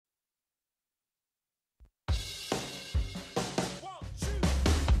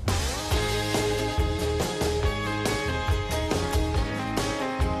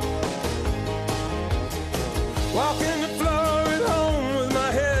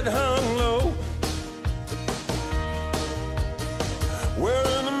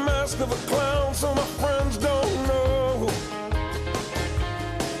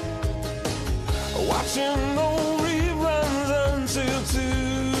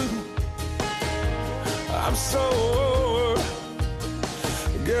I'm so over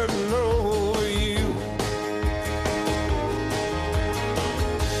getting over you.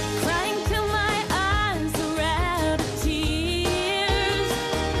 Crying till my eyes are out of tears,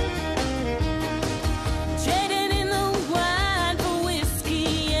 trading in the wine for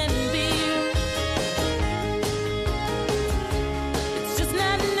whiskey and beer. It's just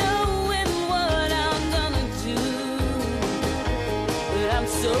not knowing what I'm gonna do, but I'm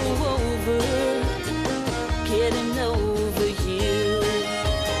so over getting over you.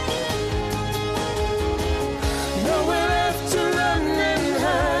 Nowhere left to run and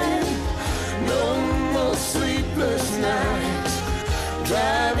hide, no more sleepless nights,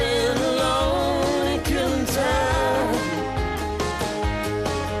 driving alone in town.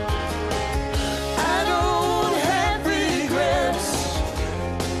 I don't have regrets,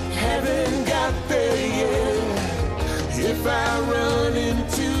 haven't got there yet. If I run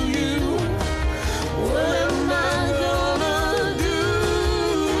into you, what am I gonna do?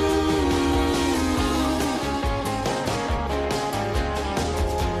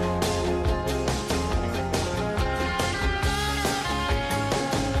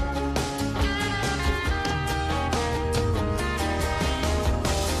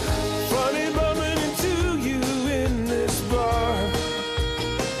 Funny bumping into you in this bar.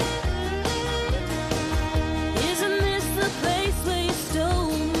 Isn't this the place where you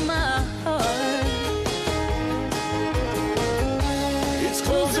stole my heart? It's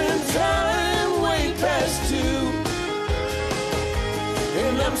closing time, way past 2,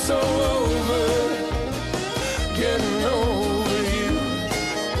 and I'm so over getting over you.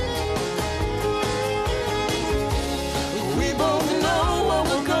 We both know what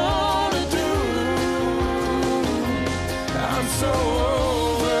we're gonna do. I'm so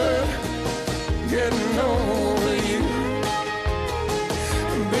over getting over you.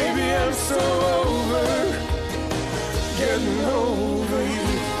 Baby, I'm so over getting over you.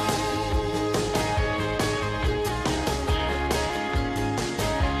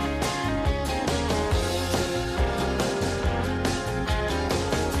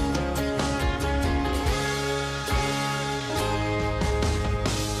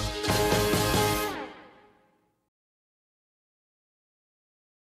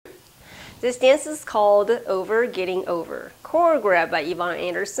 This dance is called Over Getting Over, choreographed by Yvonne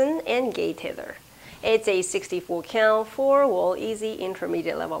and Gaye Teather. It's a 64 count, 4-wall, easy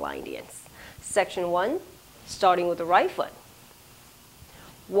intermediate level line dance. Section 1, starting with the right foot.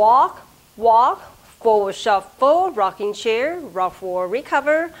 Walk, walk, forward shuffle, rocking chair, rock forward,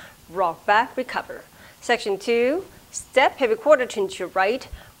 recover, rock back, recover. Section 2, step, heavy quarter turn to right,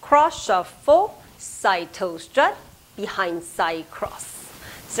 cross shuffle, side toe strut, behind side cross.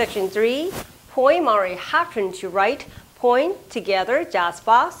 Section 3, point, Mari half turn to right, point, together, jazz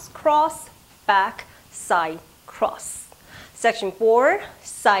box, cross, back, side, cross. Section 4,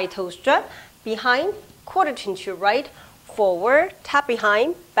 side toe strut, behind, quarter turn to right, forward, tap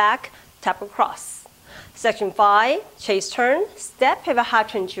behind, back, tap across. Section 5, chase turn, step, pivot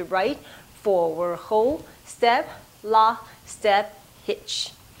half turn to right, forward, hold, step, lock, step,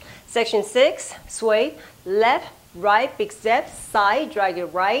 hitch. Section 6, sway, left, right, big step, side, drag it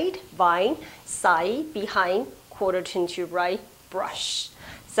right, vine, side, behind, quarter turn to right, brush.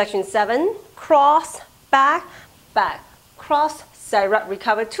 Section 7, cross, back, back, cross, side right,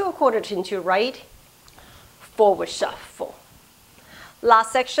 recover to a quarter turn to right, forward shuffle.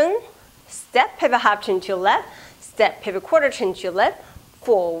 Last section, step, pivot half turn to left, step, pivot quarter turn to left,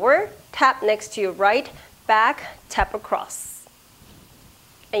 forward, tap next to your right, back, tap across.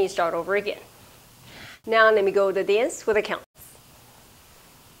 And you start over again. Now let me go the dance with the counts.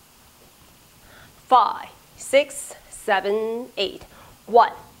 5, 6, 7, 8.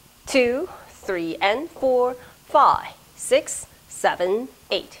 1, 2, 3, and 4, 5, 6, 7,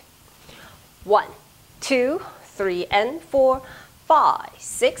 8. 1, 2, 3, and 4, 5,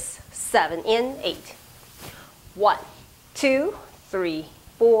 6, 7, and 8. 1, 2, 3,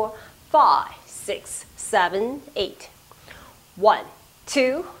 4, 5, 6, 7, 8. 1,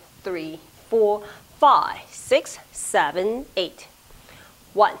 2, 3, 4, 5, 6, 7, 8.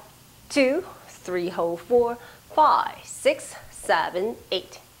 1, 2, 3, hold 4, 5, 6, 7,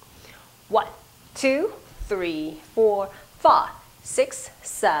 8. 1, 2, 3, 4, 5, 6,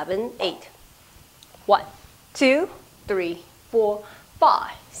 7, 8. 1, 2, 3, 4,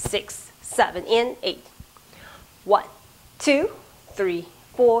 5, 6, 7, and 8. 1, 2, 3,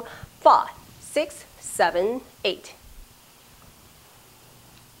 4, 5, 6, 7, 8.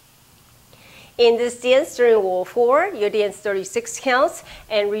 In this dance during wall 4, you dance 36 counts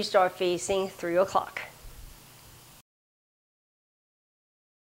and restart facing 3 o'clock.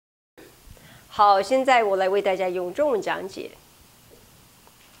 好，现在我来为大家用中文讲解。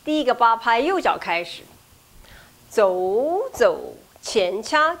第一个8拍，右脚开始，走走前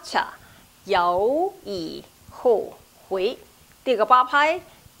恰恰，摇以后回。第二个8拍，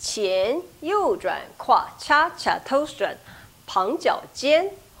前右转胯恰恰 toe strut， 旁脚尖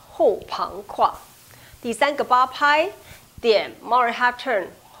后旁胯。第三个8拍，点 Mari half turn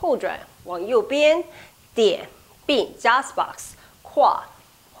后转往右边，点并 jazz box 胯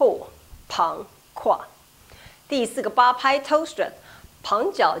后旁胯。第四个8拍 toe strut，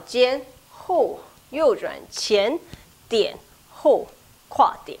 旁脚尖后右转前点后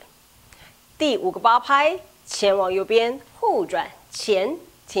胯点。第5个8拍，前往右边后转前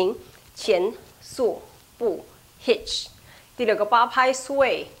停前速步 hitch。第6个8拍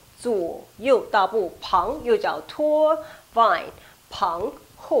sway， 左右大步旁右脚拖 vine， 旁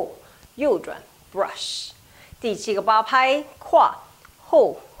后右转 brush。第7个8拍胯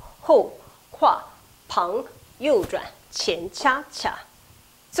后胯旁右转前恰恰。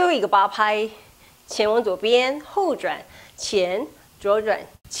最后一个8拍，前往左边后转前左转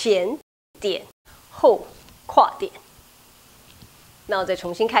前点后胯点。那我再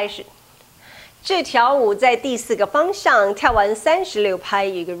重新开始。这条舞在第4个方向跳完36拍，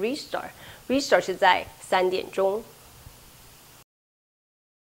有一个 restart， restart 是在3点钟。